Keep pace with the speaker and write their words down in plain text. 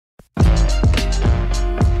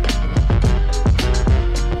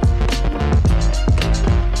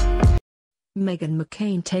Meghan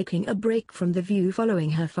McCain taking a break from The View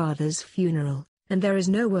following her father's funeral, and there is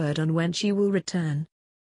no word on when she will return.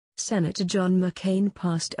 Senator John McCain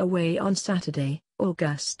passed away on Saturday,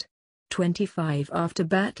 August 25 after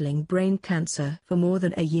battling brain cancer for more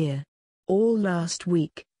than a year. All last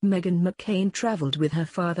week, Meghan McCain traveled with her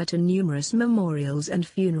father to numerous memorials and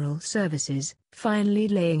funeral services, finally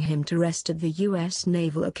laying him to rest at the U.S.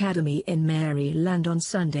 Naval Academy in Maryland on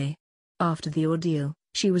Sunday. After the ordeal,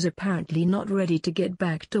 she was apparently not ready to get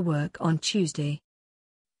back to work on Tuesday.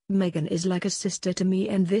 "Meghan is like a sister to me,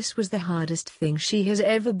 and this was the hardest thing she has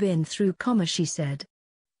ever been through," she said.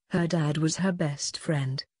 "Her dad was her best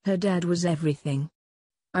friend, her dad was everything.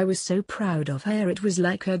 I was so proud of her. It was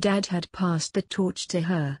like her dad had passed the torch to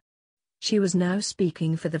her." She was now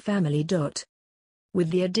speaking for the family.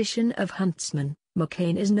 With the addition of Huntsman,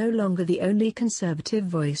 McCain is no longer the only conservative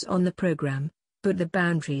voice on the program, but the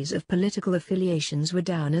boundaries of political affiliations were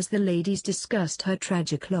down as the ladies discussed her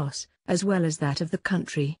tragic loss, as well as that of the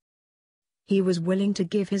country. "He was willing to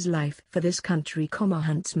give his life for this country,"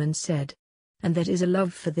 Huntsman said. "And that is a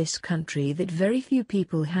love for this country that very few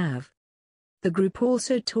people have." The group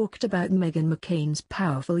also talked about Meghan McCain's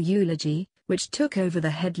powerful eulogy, which took over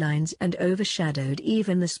the headlines and overshadowed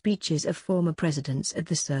even the speeches of former presidents at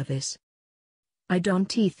the service. "I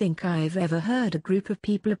don't think I've ever heard a group of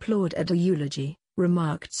people applaud at a eulogy,"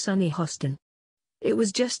 remarked Sunny Hostin. "It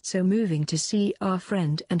was just so moving to see our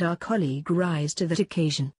friend and our colleague rise to that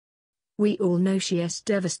occasion. We all know she is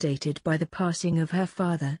devastated by the passing of her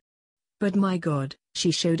father. But my God,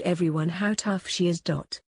 she showed everyone how tough she is."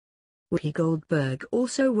 Whoopi Goldberg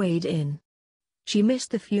also weighed in. She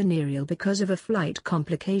missed the funeral because of a flight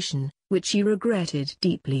complication, which she regretted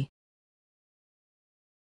deeply.